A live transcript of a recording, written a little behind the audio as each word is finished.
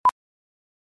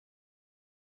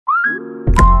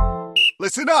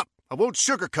Listen up. I won't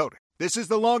sugarcoat it. This is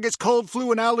the longest cold,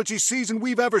 flu, and allergy season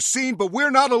we've ever seen, but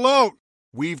we're not alone.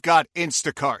 We've got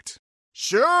Instacart.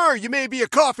 Sure, you may be a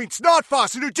coughing snot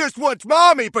faucet who just wants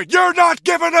mommy, but you're not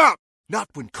giving up. Not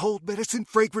when cold medicine,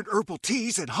 fragrant herbal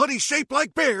teas, and honey shaped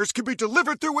like bears can be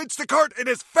delivered through Instacart in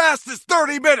as fast as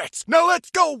 30 minutes. Now let's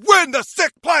go win the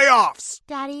sick playoffs.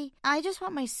 Daddy, I just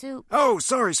want my soup. Oh,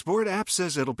 sorry, Sport. App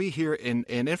says it'll be here in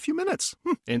a few minutes.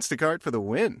 Instacart for the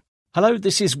win. Hello,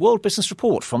 this is World Business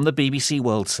Report from the BBC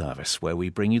World Service, where we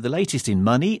bring you the latest in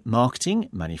money, marketing,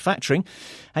 manufacturing,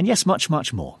 and yes, much,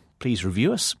 much more. Please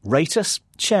review us, rate us,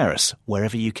 share us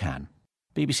wherever you can.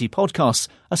 BBC podcasts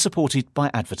are supported by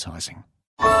advertising.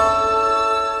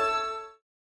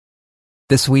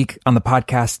 This week on the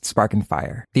podcast Spark and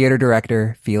Fire, theatre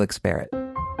director Felix Barrett.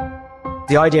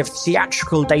 The idea of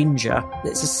theatrical danger,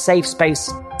 it's a safe space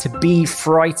to be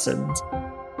frightened.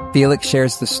 Felix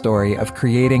shares the story of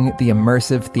creating the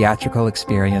immersive theatrical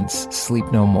experience Sleep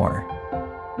No More.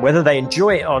 Whether they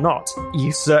enjoy it or not,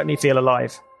 you certainly feel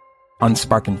alive. On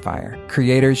Spark and Fire,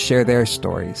 creators share their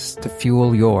stories to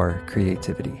fuel your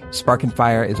creativity. Spark and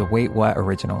Fire is a Wait What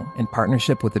original in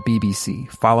partnership with the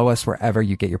BBC. Follow us wherever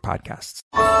you get your podcasts.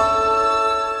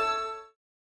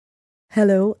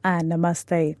 Hello and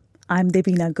namaste. I'm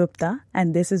Devina Gupta,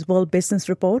 and this is World Business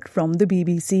Report from the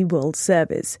BBC World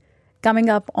Service.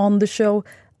 Coming up on the show,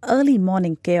 early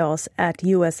morning chaos at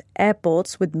US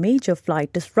airports with major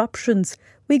flight disruptions.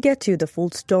 We get you the full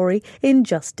story in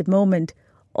just a moment.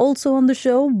 Also on the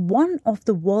show, one of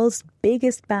the world's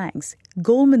biggest banks,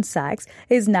 Goldman Sachs,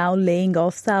 is now laying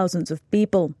off thousands of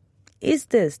people. Is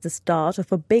this the start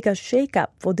of a bigger shakeup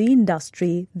for the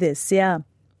industry this year?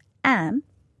 And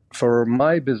for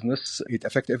my business, it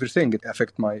affects everything. It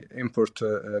affects my import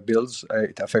bills.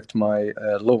 It affects my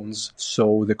loans.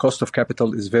 So the cost of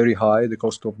capital is very high. The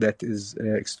cost of debt is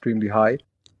extremely high.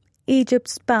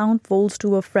 Egypt's pound falls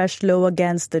to a fresh low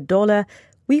against the dollar.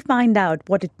 We find out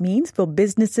what it means for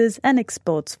businesses and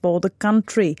exports for the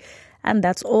country. And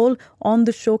that's all on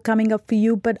the show coming up for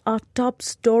you. But our top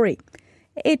story.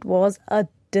 It was a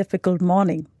difficult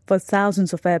morning for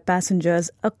thousands of air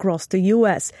passengers across the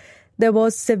US. There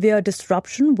was severe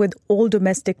disruption with all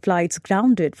domestic flights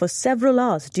grounded for several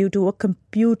hours due to a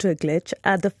computer glitch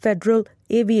at the Federal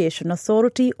Aviation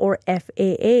Authority, or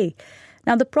FAA.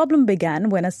 Now, the problem began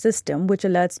when a system which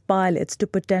alerts pilots to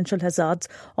potential hazards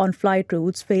on flight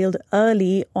routes failed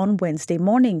early on Wednesday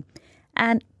morning.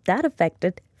 And that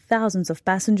affected thousands of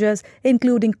passengers,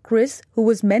 including Chris, who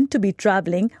was meant to be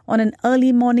traveling on an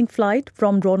early morning flight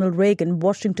from Ronald Reagan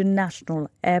Washington National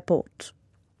Airport.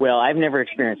 Well, I've never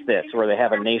experienced this, where they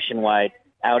have a nationwide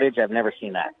outage. I've never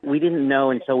seen that. We didn't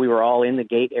know until we were all in the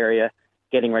gate area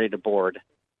getting ready to board.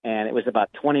 And it was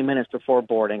about 20 minutes before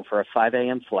boarding for a 5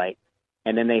 a.m. flight.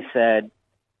 And then they said,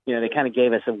 they kind of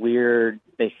gave us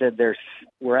they said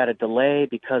we're at a delay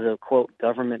because of, quote,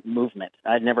 government movement.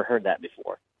 I'd never heard that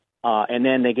before. And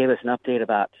then they gave us an update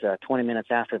about 20 minutes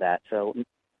after that. So,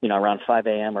 around 5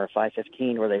 a.m. or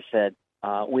 5:15, where they said,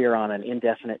 we are on an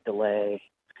indefinite delay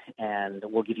and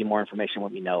we'll give you more information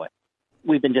when we know it.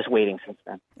 We've been just waiting since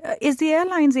then. Is the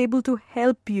airlines able to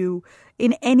help you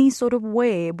in any sort of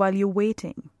way while you're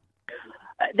waiting?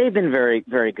 They've been very,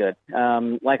 very good.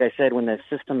 Like I said, when the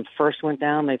system first went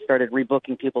down, they started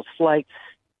rebooking people's flights,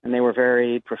 and they were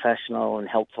very professional and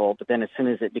helpful. But then as soon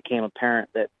as it became apparent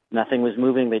that nothing was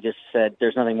moving, they just said,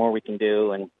 there's nothing more we can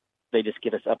do, and they just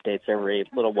give us updates every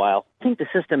little while. I think the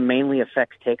system mainly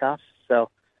affects takeoffs. So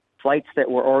flights that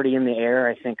were already in the air,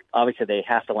 I think, obviously they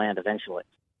have to land eventually.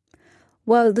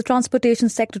 Well, the Transportation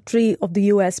Secretary of the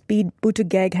U.S., Pete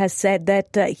Buttigieg, has said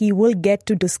that he will get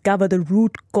to discover the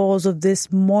root cause of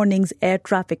this morning's air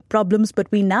traffic problems.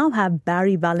 But we now have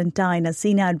Barry Valentine, a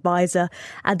senior advisor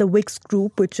at the Wicks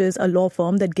Group, which is a law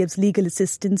firm that gives legal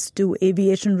assistance to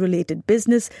aviation-related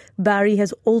business. Barry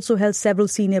has also held several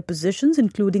senior positions,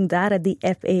 including that at the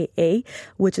FAA,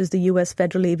 which is the U.S.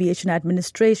 Federal Aviation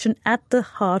Administration, at the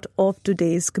heart of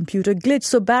today's computer glitch.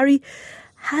 So, Barry,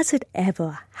 has it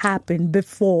ever happened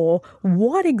before?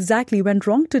 What exactly went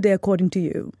wrong today, according to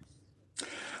you?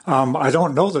 I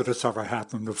don't know that it's ever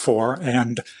happened before.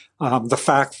 And the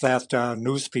fact that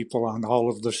news people on all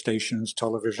of the stations,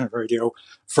 television, radio,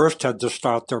 first had to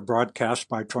start their broadcast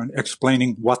by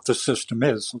explaining what the system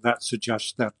is. So that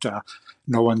suggests that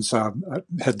no one's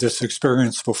had this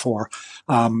experience before.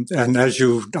 And as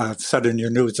you said in your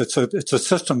news, it's a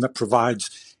system that provides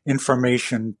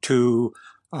information to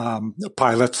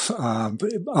pilots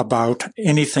about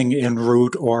anything en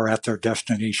route or at their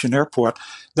destination airport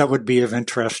that would be of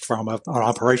interest from an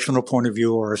operational point of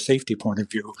view or a safety point of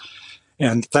view.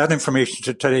 And that information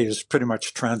today is pretty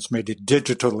much transmitted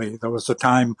digitally. There was a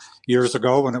time years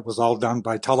ago when it was all done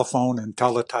by telephone and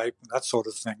teletype and that sort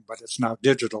of thing, but it's now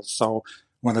digital. So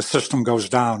when a system goes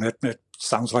down, it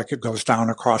sounds like it goes down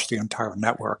across the entire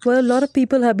network. Well, a lot of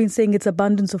people have been saying it's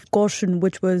abundance of caution,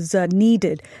 which was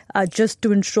needed just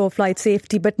to ensure flight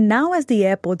safety. But now as the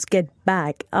airports get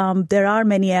back, there are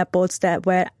many airports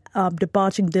where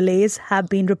departing delays have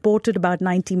been reported about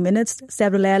 90 minutes.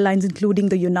 Several airlines, including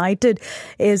the United,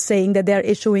 is saying that they're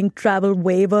issuing travel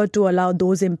waiver to allow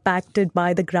those impacted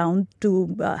by the ground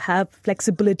to have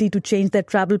flexibility to change their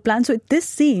travel plan. So this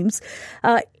seems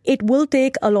it will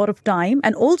take a lot of time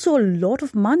and also a lot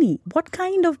of money. What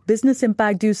kind of business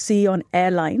impact do you see on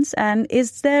airlines? And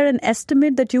is there an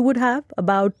estimate that you would have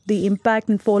about the impact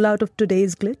and fallout of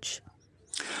today's glitch?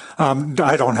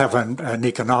 I don't have an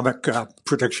economic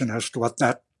prediction as to what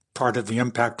that part of the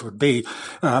impact would be.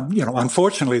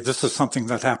 Unfortunately, this is something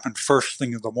that happened first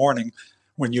thing in the morning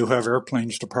when you have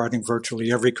airplanes departing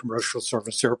virtually every commercial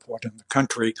service airport in the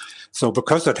country. So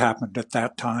because it happened at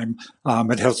that time,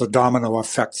 it has a domino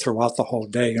effect throughout the whole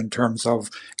day in terms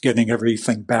of getting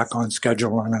everything back on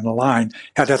schedule and in a line.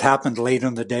 Had it happened late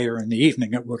in the day or in the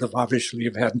evening, it would have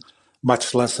obviously had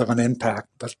much less of an impact.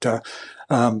 But,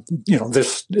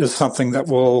 this is something that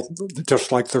will,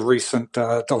 just like the recent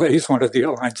delays one of the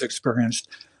airlines experienced,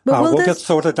 we'll get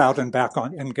sorted out and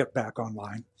get back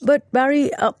online. But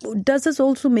Barry, does this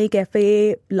also make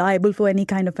FAA liable for any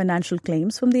kind of financial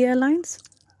claims from the airlines?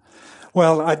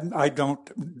 Well, I don't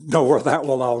know where that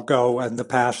will all go. In the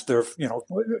past, there have,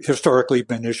 historically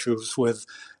been issues with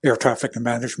air traffic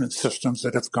management systems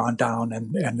that have gone down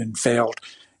and failed.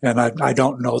 And I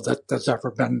don't know that there's ever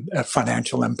been a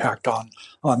financial impact on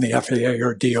the FAA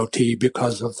or DOT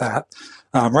because of that.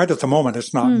 Right at the moment,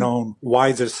 it's not known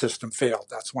why this system failed.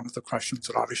 That's one of the questions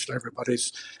that obviously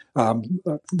everybody's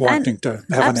wanting to have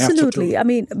an answer to. Absolutely. I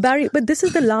mean, Barry, but this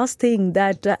is the last thing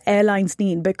that airlines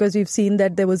need, because we've seen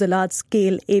that there was a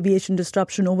large-scale aviation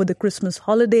disruption over the Christmas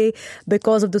holiday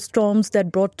because of the storms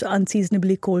that brought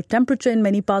unseasonably cold temperature in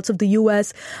many parts of the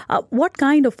U.S. What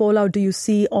kind of fallout do you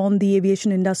see on the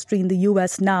aviation industry in the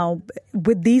U.S. now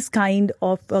with these kind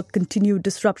of continued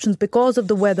disruptions because of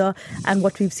the weather and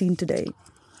what we've seen today?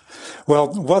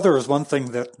 Well, weather is one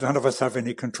thing that none of us have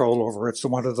any control over. It's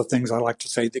one of the things I like to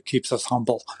say that keeps us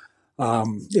humble.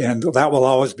 And that will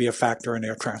always be a factor in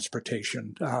air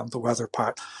transportation, the weather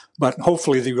part. But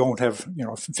hopefully they won't have,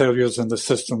 failures in the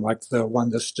system like the one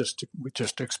that's we're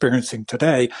just experiencing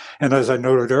today. And as I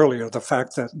noted earlier, the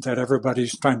fact that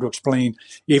everybody's trying to explain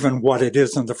even what it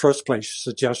is in the first place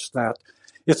suggests that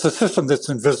it's a system that's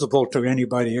invisible to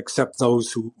anybody except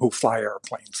those who fly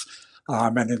airplanes.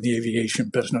 And in the aviation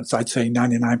business, I'd say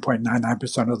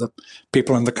 99.99% of the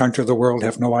people in the country, the world,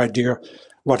 have no idea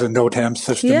what a NOTAM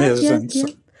system is. So,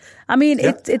 I mean,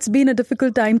 it's been a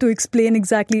difficult time to explain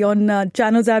exactly on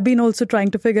channels. I've been also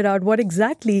trying to figure out what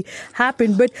exactly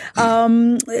happened. But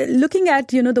looking at,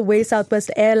 the way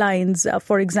Southwest Airlines,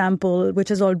 for example, which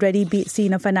has already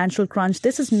seen a financial crunch,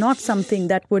 this is not something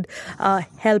that would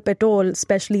help at all,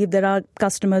 especially if there are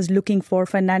customers looking for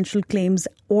financial claims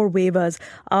or waivers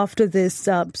after this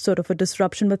sort of a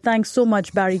disruption. But thanks so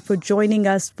much, Barry, for joining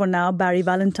us for now. Barry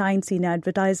Valentine, Senior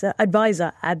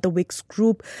Advisor at the Wix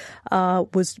Group,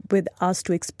 was with us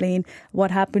to explain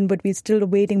what happened, but we're still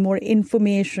awaiting more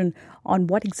information on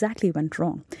what exactly went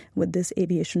wrong with this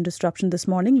aviation disruption this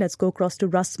morning. Let's go across to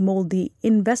Russ Mould, the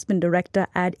Investment Director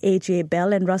at AJ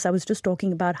Bell. And Russ, I was just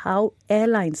talking about how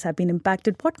airlines have been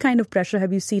impacted. What kind of pressure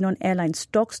have you seen on airline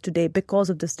stocks today because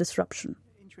of this disruption?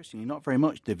 Interestingly, not very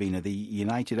much, Davina. The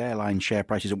United Airlines share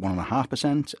price is up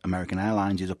 1.5%. American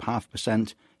Airlines is up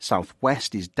 0.5%.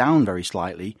 Southwest is down very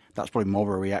slightly. That's probably more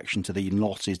of a reaction to the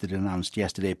losses that it announced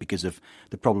yesterday because of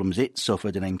the problems it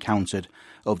suffered and encountered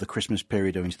over the Christmas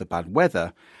period owing to the bad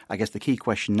weather. I guess the key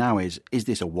question now is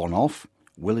this a one-off?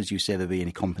 Will, as you say, there be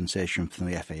any compensation from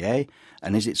the FAA?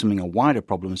 And is it something a wider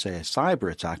problem, say a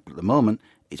cyber attack? But at the moment,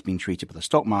 it's been treated by the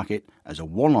stock market as a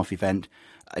one-off event,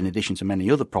 in addition to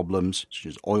many other problems, such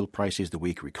as oil prices, the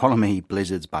weaker economy,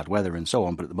 blizzards, bad weather, and so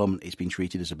on. But at the moment, it's been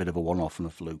treated as a bit of a one-off and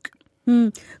a fluke.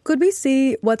 Could we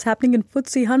see what's happening in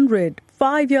FTSE 100,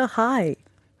 5-year high?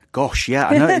 Gosh, yeah,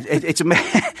 I know.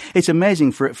 It's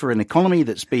amazing for an economy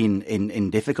that's been in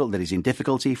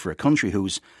difficulty, for a country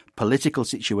whose political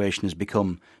situation has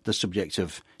become the subject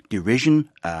of derision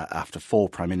after 4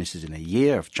 prime ministers in a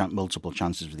year, of multiple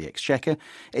chances for the exchequer.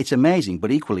 It's amazing,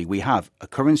 but equally we have a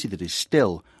currency that is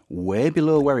still way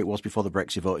below where it was before the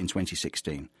Brexit vote in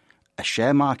 2016. A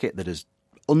share market that has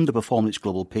underperformed its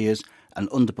global peers, and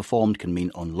underperformed can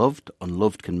mean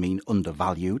unloved can mean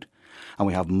undervalued. And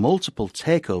we have multiple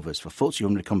takeovers for FTSE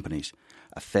 100 companies.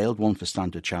 A failed one for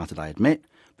Standard Chartered, I admit,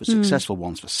 but successful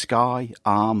ones for Sky,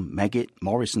 Arm, Meggitt,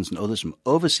 Morrisons and others from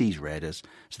overseas raiders.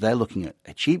 So they're looking at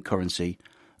a cheap currency,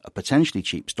 a potentially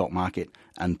cheap stock market,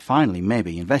 and finally,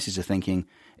 maybe investors are thinking,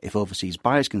 if overseas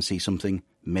buyers can see something,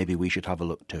 maybe we should have a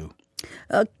look too.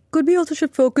 Could we also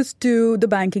shift focus to the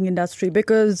banking industry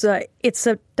because it's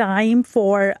a time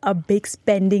for a big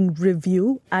spending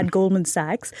review at Goldman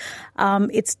Sachs.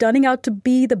 It's turning out to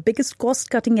be the biggest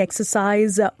cost-cutting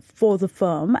exercise for the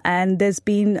firm, and there's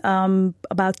been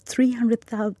about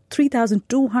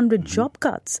 3,200 job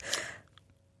cuts.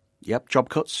 Yep, job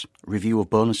cuts, review of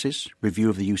bonuses, review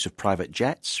of the use of private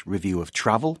jets, review of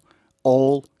travel,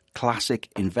 all classic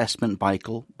investment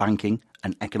banking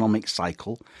and economic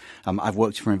cycle. I've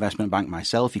worked for an investment bank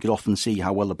myself. You could often see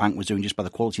how well the bank was doing just by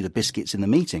the quality of the biscuits in the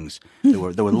meetings. There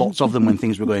were lots of them when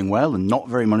things were going well and not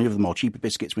very many of them or cheaper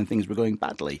biscuits when things were going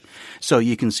badly. So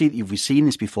you can see that if we've seen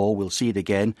this before, we'll see it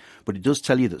again. But it does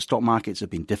tell you that stock markets have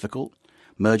been difficult.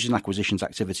 Mergers and acquisitions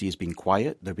activity has been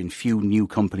quiet. There have been few new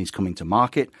companies coming to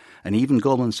market. And even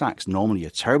Goldman Sachs, normally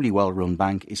a terribly well-run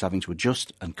bank, is having to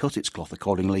adjust and cut its cloth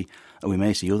accordingly. And we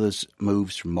may see others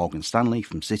moves from Morgan Stanley,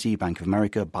 from Citi, Bank of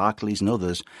America, Barclays and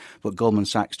others. But Goldman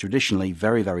Sachs, traditionally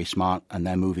very, very smart, and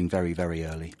they're moving very, very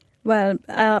early. Well,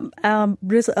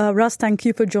 Russ, thank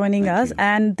you for joining us.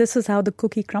 And this is how the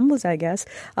cookie crumbles, I guess,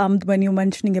 when you're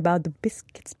mentioning about the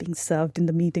biscuits being served in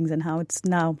the meetings and how it's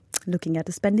now looking at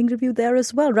a spending review there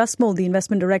as well. Russ Mould, the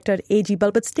investment director at AG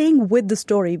Bell. But staying with the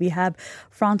story, we have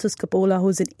Francis Coppola,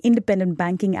 who's an independent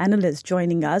banking analyst,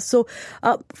 joining us. So,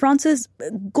 Francis,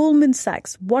 Goldman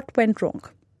Sachs, what went wrong?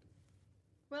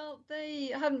 Well, they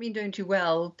haven't been doing too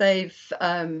well. They've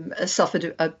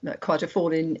suffered quite a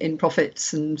fall in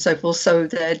profits and so forth. So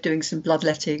they're doing some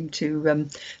bloodletting to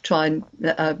try and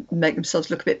make themselves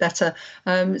look a bit better.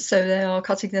 So they are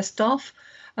cutting their staff.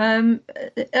 There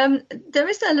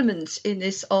is an element in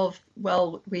this of,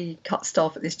 well, we cut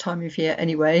staff at this time of year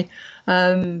anyway.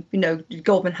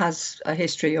 Goldman has a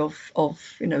history of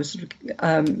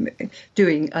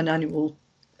doing an annual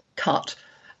cut.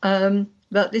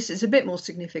 But this is a bit more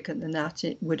significant than that.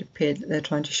 It would appear that they're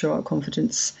trying to show our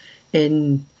confidence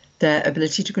in their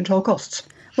ability to control costs.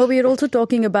 Well, we are also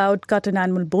talking about cut in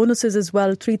annual bonuses as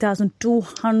well.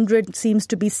 3,200 seems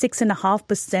to be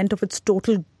 6.5% of its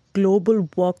total global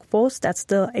workforce. That's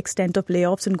the extent of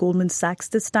layoffs in Goldman Sachs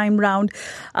this time round.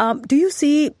 Do you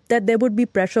see that there would be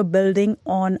pressure building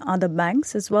on other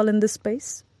banks as well in this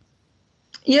space?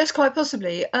 Yes, quite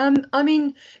possibly.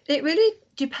 It really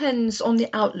depends on the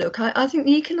outlook. I think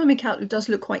the economic outlook does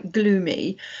look quite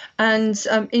gloomy, and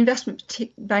investment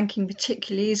banking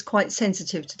particularly is quite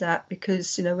sensitive to that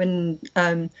because, when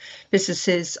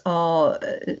businesses are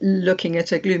looking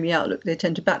at a gloomy outlook, they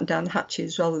tend to batten down the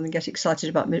hatches rather than get excited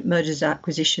about mergers and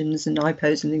acquisitions and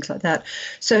IPOs and things like that.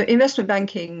 So investment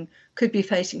banking could be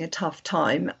facing a tough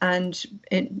time, and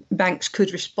banks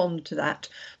could respond to that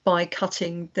by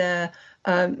cutting their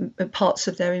parts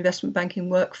of their investment banking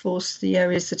workforce, the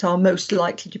areas that are most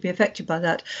likely to be affected by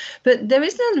that. But there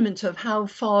is an element of how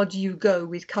far do you go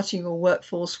with cutting your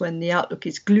workforce when the outlook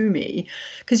is gloomy?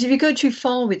 Because if you go too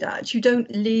far with that, you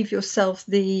don't leave yourself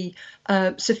the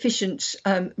sufficient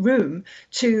room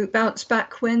to bounce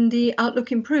back when the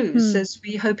outlook improves, as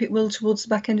we hope it will towards the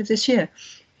back end of this year.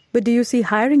 But do you see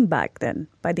hiring back then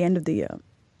by the end of the year?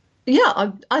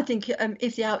 Yeah, I think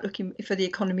if the outlook for the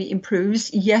economy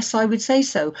improves, yes, I would say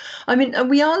so.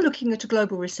 We are looking at a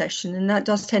global recession, and that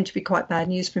does tend to be quite bad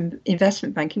news for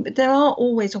investment banking. But there are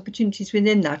always opportunities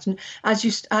within that, and as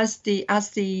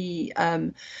the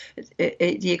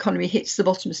economy hits the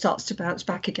bottom and starts to bounce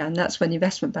back again, that's when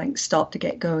investment banks start to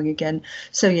get going again.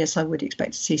 So yes, I would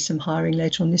expect to see some hiring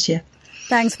later on this year.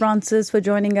 Thanks, Francis, for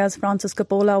joining us. Francis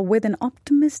Coppola with an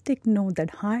optimistic note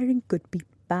that hiring could be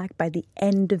back by the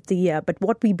end of the year. But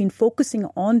what we've been focusing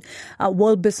on,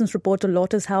 World Business Report a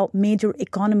lot, is how major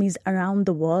economies around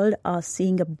the world are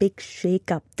seeing a big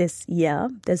shake-up this year.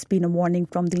 There's been a warning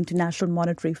from the International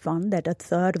Monetary Fund that a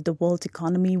third of the world's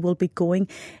economy will be going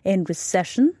in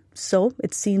recession. So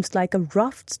it seems like a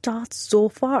rough start so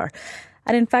far.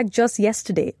 And in fact, just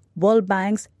yesterday, World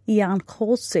Bank's Ian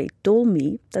Horsey told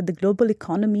me that the global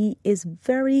economy is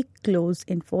very close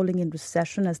in falling in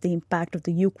recession as the impact of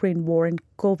the Ukraine war and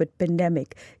COVID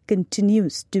pandemic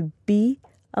continues to be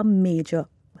a major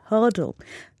hurdle.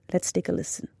 Let's take a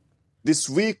listen. This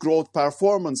weak growth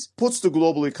performance puts the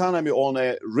global economy on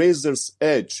a razor's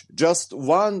edge. Just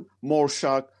one more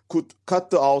shock could cut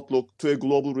the outlook to a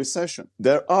global recession.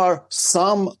 There are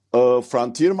some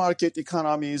frontier market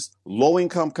economies,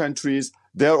 low-income countries.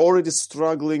 They are already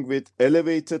struggling with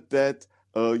elevated debt,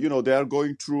 they are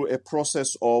going through a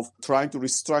process of trying to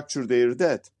restructure their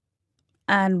debt.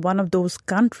 And one of those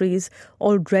countries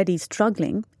already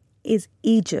struggling is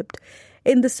Egypt.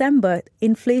 In December,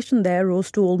 inflation there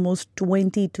rose to almost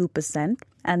 22%.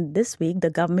 And this week, the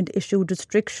government issued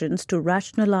restrictions to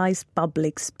rationalize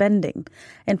public spending.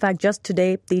 In fact, just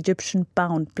today, the Egyptian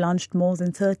pound plunged more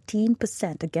than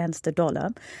 13% against the dollar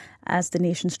as the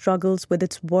nation struggles with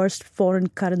its worst foreign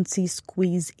currency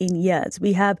squeeze in years.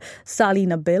 We have Sally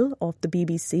Nabil of the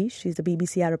BBC. She's the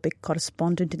BBC Arabic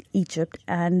correspondent in Egypt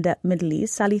and Middle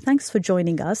East. Sally, thanks for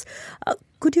joining us.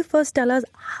 Could you first tell us,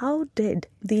 how did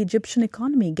the Egyptian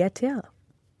economy get here?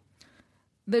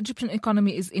 The Egyptian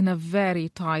economy is in a very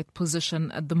tight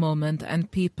position at the moment, and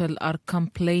people are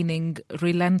complaining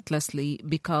relentlessly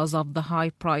because of the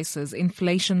high prices.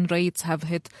 Inflation rates have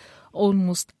hit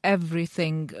almost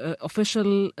everything.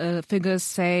 Official figures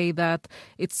say that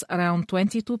it's around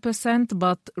 22%,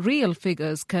 but real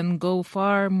figures can go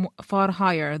far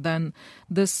higher than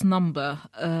this number.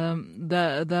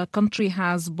 The country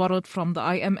has borrowed from the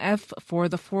IMF for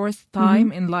the fourth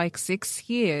time in like 6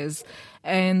 years,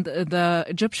 and the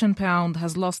Egyptian pound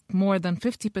has lost more than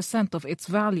 50% of its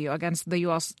value against the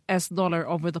US dollar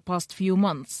over the past few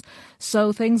months.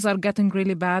 So things are getting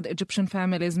really bad. Egyptian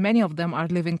families, many of them are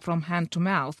living from hand to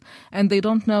mouth, and they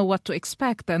don't know what to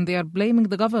expect, and they are blaming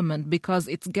the government because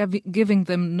it's giving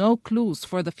them no clues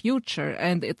for the future,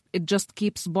 and it just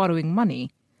keeps borrowing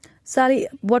money. Sally,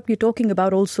 what we're talking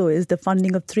about also is the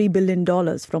funding of $3 billion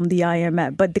from the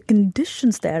IMF. But the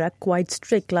conditions there are quite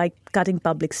strict, like cutting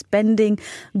public spending,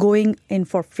 going in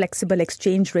for flexible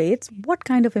exchange rates. What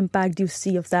kind of impact do you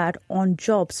see of that on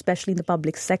jobs, especially in the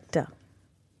public sector?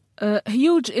 A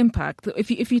huge impact.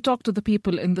 If you talk to the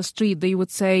people in the street, they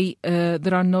would say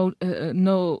there are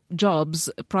no jobs.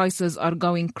 Prices are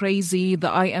going crazy. The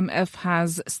IMF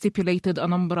has stipulated a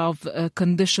number of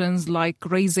conditions like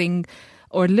raising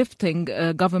or lifting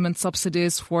government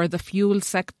subsidies for the fuel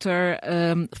sector,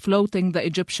 floating the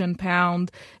Egyptian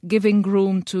pound, giving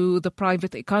room to the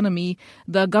private economy.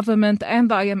 The government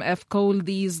and the IMF call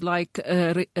these like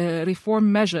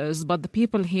reform measures, but the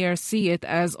people here see it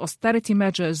as austerity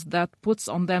measures that puts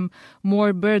on them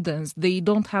more burdens. They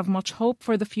don't have much hope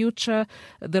for the future.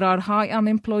 There are high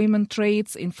unemployment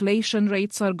rates, inflation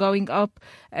rates are going up,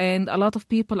 and a lot of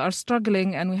people are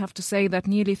struggling. And we have to say that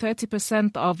nearly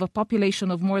 30% of a population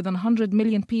of more than 100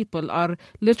 million people are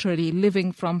literally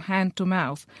living from hand to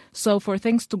mouth. So for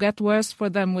things to get worse for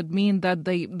them would mean that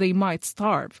they might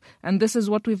starve. And this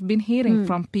is what we've been hearing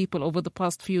from people over the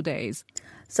past few days.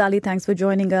 Sally, thanks for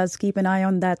joining us. Keep an eye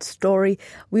on that story.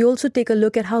 We also take a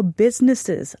look at how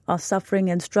businesses are suffering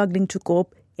and struggling to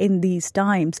cope in these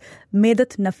times.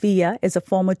 Medat Nafia is a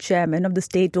former chairman of the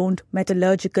state-owned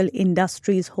Metallurgical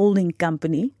Industries Holding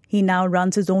Company. He now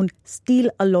runs his own steel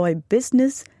alloy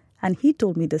business, and he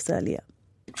told me this earlier.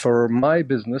 For my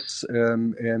business,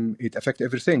 it affects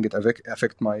everything. It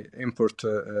affects my import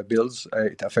bills.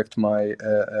 It affects my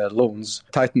loans.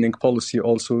 Tightening policy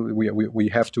also, we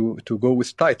have to go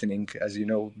with tightening, as you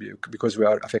know, because we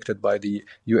are affected by the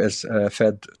US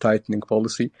Fed tightening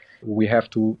policy. We have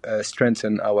to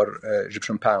strengthen our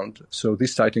Egyptian pound. So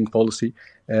this tightening policy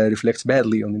reflects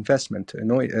badly on investment.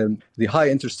 The high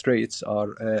interest rates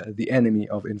are the enemy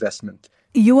of investment.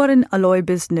 You are in alloy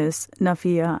business,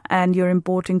 Nafia, and you're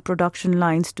importing production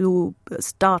lines to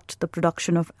start the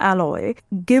production of alloy.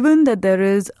 Given that there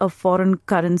is a foreign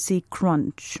currency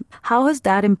crunch, how has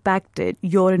that impacted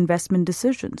your investment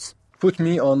decisions? Put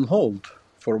me on hold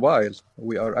for a while.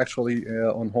 We are actually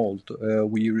on hold.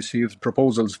 We received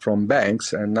proposals from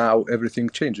banks, and now everything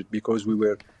changed because we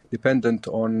were dependent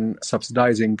on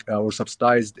subsidized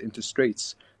interest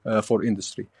rates for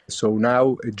industry. So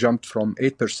now it jumped from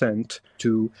 8%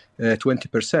 to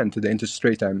 20%, the interest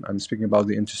rate. I'm speaking about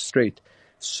the interest rate.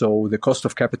 So the cost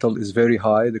of capital is very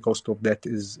high. The cost of debt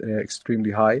is extremely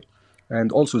high.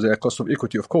 And also the cost of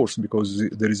equity, of course, because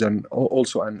there is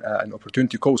also an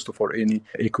opportunity cost for any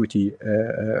equity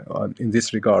in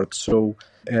this regard. So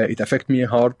it affects me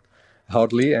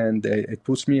hardly, and it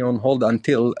puts me on hold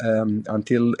until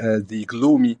the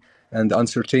gloomy and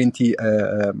uncertainty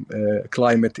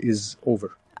climate is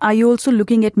over. Are you also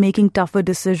looking at making tougher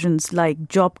decisions like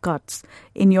job cuts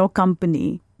in your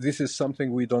company? This is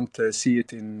something we don't see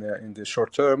it in the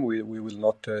short term. We will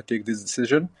not take this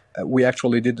decision. We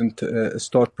actually didn't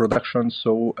start production,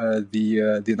 so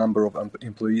the number of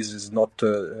employees is not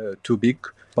too big.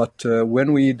 But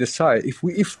when we decide, if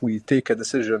we take a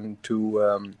decision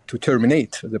to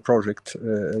terminate the project,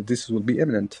 this will be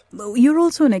imminent. You're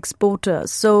also an exporter,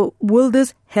 so will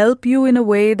this help you in a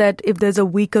way that if there's a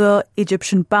weaker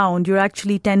Egyptian pound, you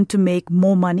actually tend to make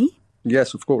more money?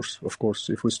 Yes, of course.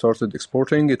 If we started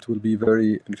exporting, it will be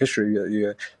very beneficial.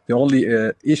 The only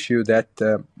issue that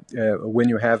when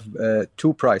you have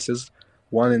two prices,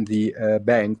 one in the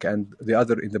bank and the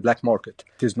other in the black market,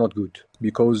 it is not good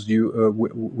because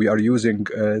we are using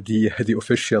the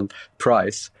official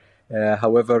price.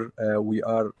 However, we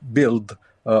are billed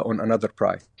on another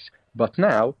price. But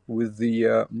now,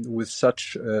 with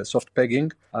such soft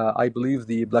pegging, I believe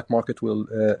the black market will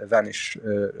vanish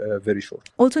very short.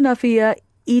 Also, Nafia,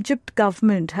 Egypt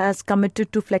government has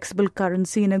committed to flexible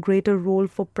currency in a greater role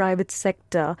for private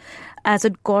sector as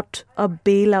it got a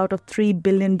bailout of $3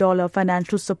 billion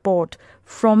financial support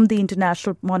from the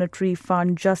International Monetary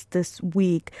Fund just this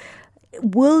week.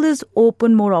 Will this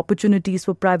open more opportunities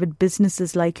for private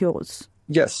businesses like yours?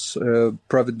 Yes,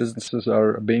 private businesses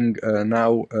are being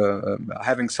now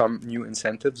having some new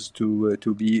incentives to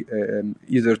be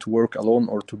either to work alone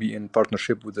or to be in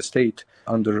partnership with the state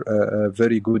under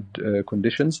very good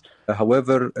conditions.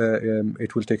 However,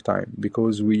 it will take time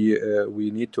because we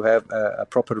need to have a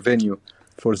proper venue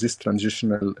for this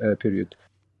transitional period.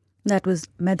 That was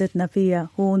Medet Nafia,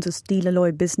 who owns a steel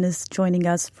alloy business, joining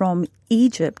us from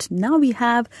Egypt. Now we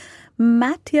have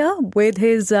Matt here with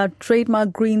his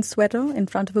trademark green sweater in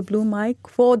front of a blue mic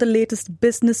for the latest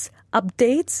business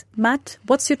updates. Matt,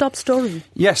 what's your top story?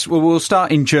 Yes, well, we'll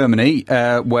start in Germany,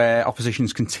 where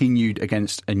opposition's continued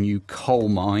against a new coal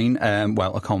mine.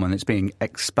 A coal mine that's being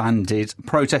expanded.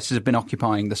 Protesters have been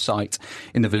occupying the site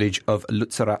in the village of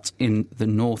Lützerath in the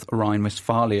North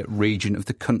Rhine-Westphalia region of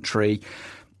the country.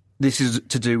 This is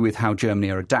to do with how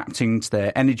Germany are adapting to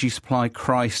their energy supply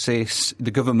crisis. The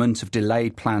government have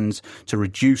delayed plans to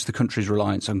reduce the country's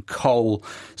reliance on coal,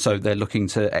 so they're looking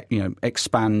to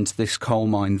expand this coal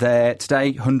mine there.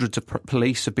 Today, hundreds of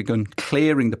police have begun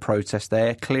clearing the protest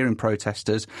there, clearing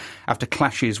protesters after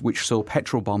clashes which saw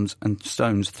petrol bombs and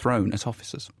stones thrown at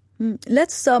officers.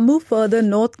 Let's move further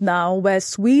north now, where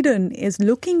Sweden is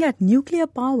looking at nuclear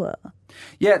power.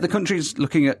 Yeah, the country's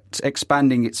looking at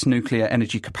expanding its nuclear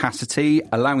energy capacity,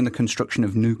 allowing the construction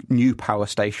of new power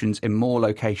stations in more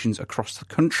locations across the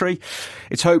country.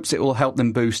 It hopes it will help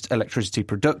them boost electricity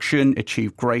production,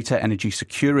 achieve greater energy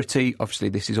security. Obviously,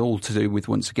 this is all to do with,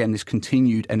 once again, this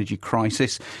continued energy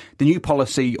crisis. The new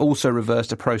policy also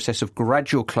reversed a process of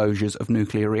gradual closures of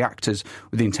nuclear reactors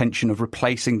with the intention of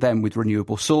replacing them with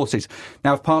renewable sources.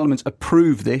 Now, if Parliament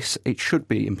approve this, it should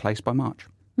be in place by March.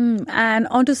 And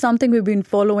onto something we've been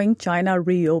following, China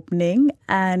reopening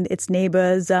and its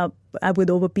neighbours with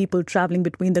over people travelling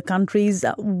between the countries.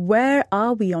 Where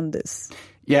are we on this?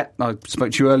 Yeah, I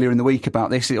spoke to you earlier in the week about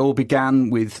this. It all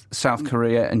began with South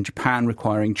Korea and Japan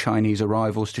requiring Chinese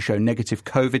arrivals to show negative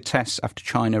COVID tests after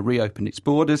China reopened its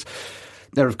borders.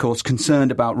 They're, of course, concerned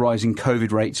about rising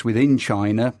COVID rates within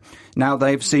China. Now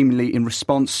they've seemingly, in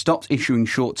response, stopped issuing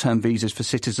short-term visas for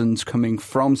citizens coming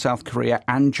from South Korea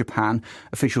and Japan.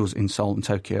 Officials in Seoul and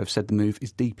Tokyo have said the move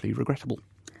is deeply regrettable.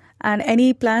 And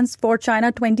any plans for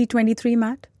China 2023,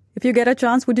 Matt? If you get a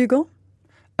chance, would you go?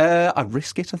 I'd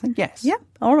risk it, I think, yes. Yeah,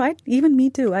 all right. Even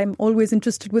me too. I'm always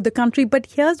interested with the country. But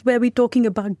here's where we're talking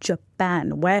about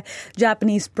Japan, where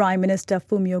Japanese Prime Minister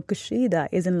Fumio Kishida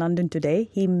is in London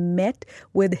today. He met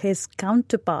with his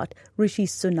counterpart, Rishi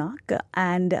Sunak,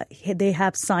 and they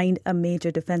have signed a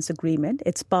major defense agreement.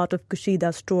 It's part of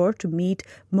Kishida's tour to meet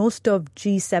most of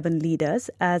G7 leaders,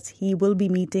 as he will be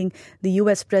meeting the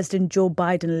US President Joe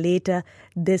Biden later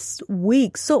this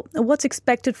week. So what's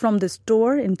expected from this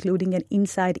tour, including an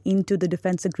insight into the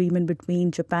defense agreement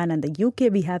between Japan and the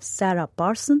UK? We have Sarah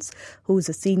Parsons, who's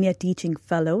a senior teaching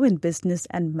fellow in business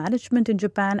and management in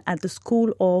Japan at the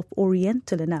School of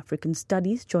Oriental and African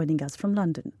Studies, joining us from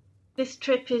London. This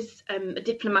trip is a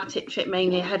diplomatic trip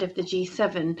mainly ahead of the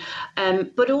G7,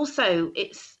 but also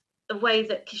it's a way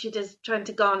that Kishida's trying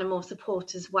to garner more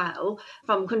support as well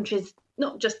from countries,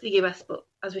 not just the US, but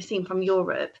as we've seen from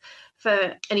Europe, for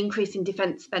an increase in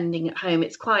defence spending at home.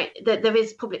 It's quite that there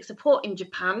is public support in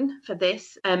Japan for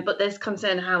this, but there's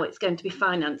concern how it's going to be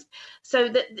financed. So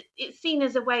that it's seen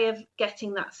as a way of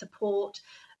getting that support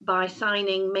by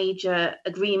signing major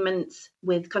agreements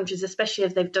with countries, especially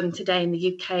as they've done today in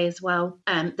the UK as well,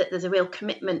 that there's a real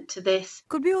commitment to this.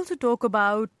 Could we also talk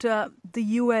about the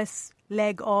US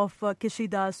leg of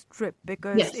Kishida's trip,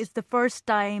 because it's the first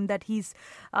time that he's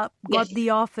got the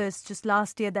office just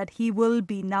last year that he will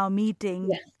be now meeting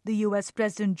the US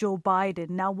President Joe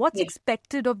Biden. Now, what's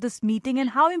expected of this meeting and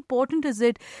how important is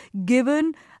it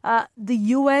given the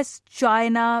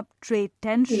US-China trade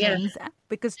tensions?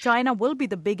 Because China will be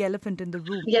the big elephant in the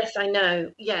room. Yes, I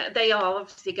know. Yeah, they are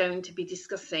obviously going to be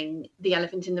discussing the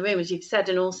elephant in the room, as you've said,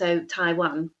 and also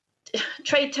Taiwan.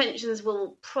 trade tensions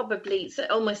will probably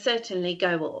almost certainly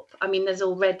go up. I mean, there's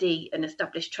already an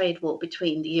established trade war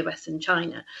between the US and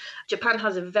China. Japan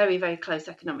has a very, very close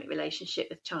economic relationship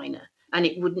with China, and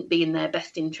it wouldn't be in their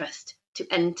best interest to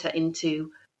enter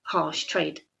into harsh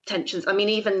trade tensions. I mean,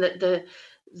 even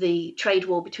the trade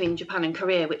war between Japan and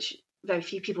Korea, which very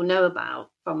few people know about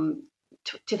from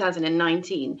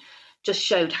 2019, just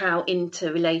showed how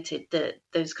interrelated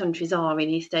those countries are in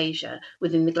East Asia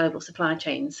within the global supply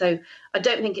chain. So I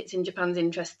don't think it's in Japan's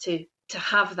interest to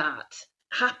have that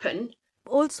happen.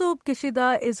 Also,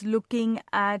 Kishida is looking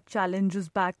at challenges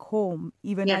back home,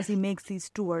 even as he makes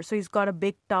these tours. So he's got a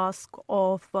big task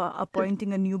of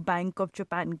appointing a new Bank of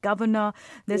Japan governor.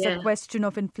 There's a question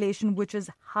of inflation, which is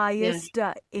highest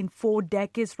in 4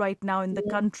 decades right now in the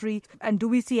country. And do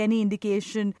we see any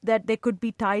indication that there could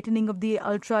be tightening of the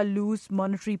ultra-loose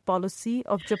monetary policy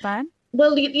of Japan?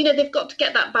 Well, they've got to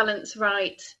get that balance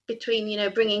right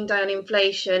between, bringing down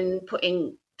inflation,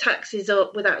 putting taxes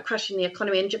up without crashing the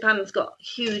economy, and Japan's got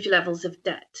huge levels of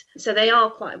debt, so they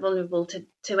are quite vulnerable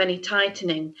to any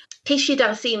tightening.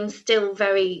 Kishida seems still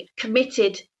very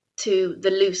committed to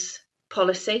the loose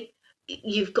policy.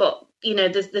 You've got,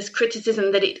 there's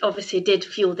criticism that it obviously did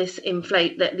fuel this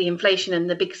the inflation and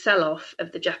the big sell-off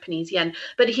of the Japanese yen,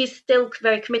 but he's still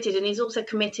very committed, and he's also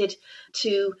committed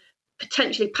to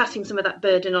potentially passing some of that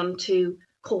burden on to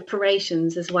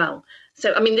corporations as well.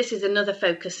 So, I mean, this is another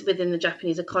focus within the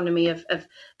Japanese economy of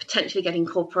potentially getting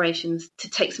corporations to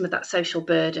take some of that social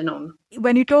burden on.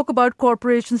 When you talk about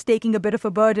corporations taking a bit of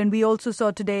a burden, we also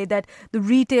saw today that the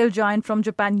retail giant from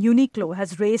Japan, Uniqlo,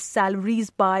 has raised salaries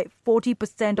by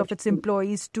 40% of its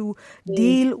employees to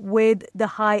deal with the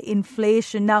high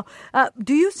inflation. Now,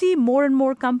 do you see more and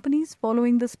more companies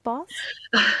following this path?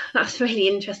 That's really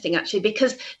interesting, actually,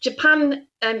 because Japan,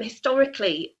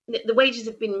 historically, the wages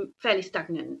have been fairly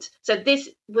stagnant. So this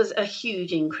was a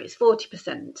huge increase,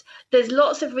 40%. There's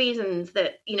lots of reasons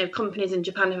that, companies in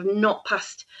Japan have not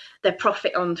passed their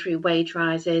profit on through wage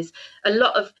rises. A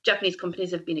lot of Japanese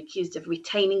companies have been accused of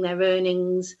retaining their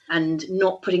earnings and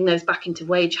not putting those back into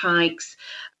wage hikes.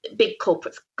 Big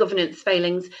corporate governance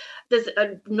failings. There's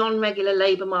a non-regular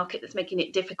labour market that's making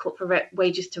it difficult for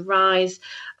wages to rise,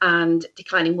 and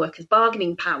declining workers'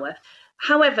 bargaining power.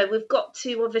 However, we've got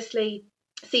to obviously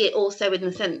see it also in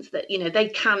the sense that, they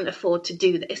can afford to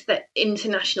do this. The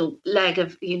international leg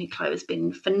of Uniqlo has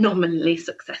been phenomenally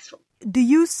successful. Do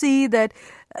you see that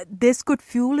this could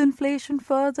fuel inflation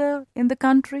further in the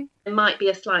country? There might be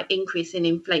a slight increase in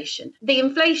inflation. The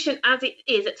inflation as it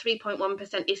is at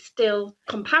 3.1% is still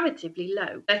comparatively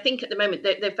low. I think at the moment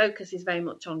their focus is very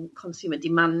much on consumer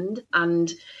demand,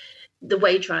 and the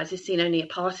wage rise is seen only a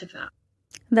part of that.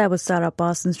 That was Sarah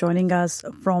Parsons joining us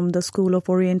from the School of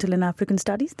Oriental and African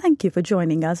Studies. Thank you for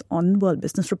joining us on World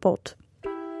Business Report.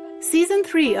 Season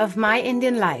 3 of My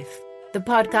Indian Life, the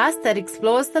podcast that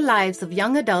explores the lives of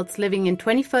young adults living in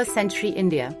 21st century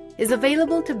India, is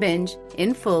available to binge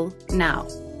in full now.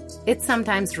 It's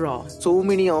sometimes raw. So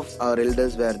many of our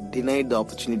elders were denied the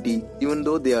opportunity, even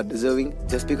though they are deserving,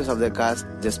 just because of their caste,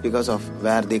 just because of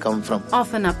where they come from.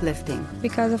 Often uplifting.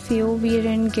 Because of you, we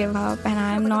didn't give up, and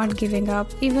I am not giving up.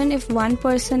 Even if one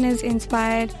person is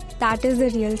inspired, that is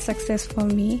a real success for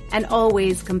me. And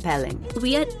always compelling.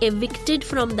 We are evicted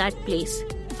from that place.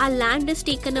 Our land is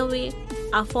taken away.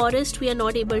 Our forest, we are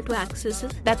not able to access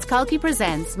it. That's Kalki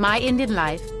Presents My Indian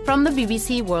Life from the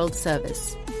BBC World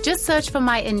Service. Just search for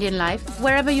My Indian Life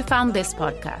wherever you found this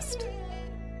podcast.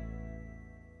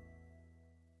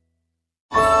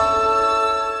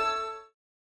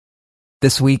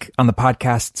 This week on the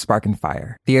podcast Spark and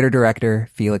Fire, theater director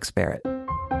Felix Barrett.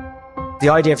 The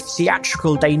idea of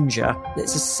theatrical danger,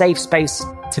 it's a safe space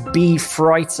to be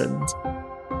frightened.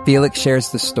 Felix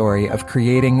shares the story of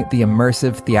creating the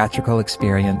immersive theatrical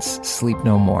experience Sleep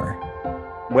No More.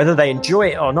 Whether they enjoy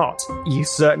it or not, you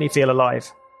certainly feel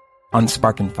alive. On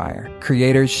Spark and Fire,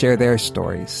 creators share their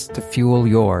stories to fuel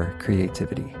your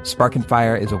creativity. Spark and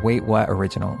Fire is a Wait What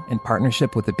original in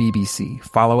partnership with the BBC.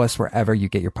 Follow us wherever you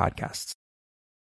get your podcasts.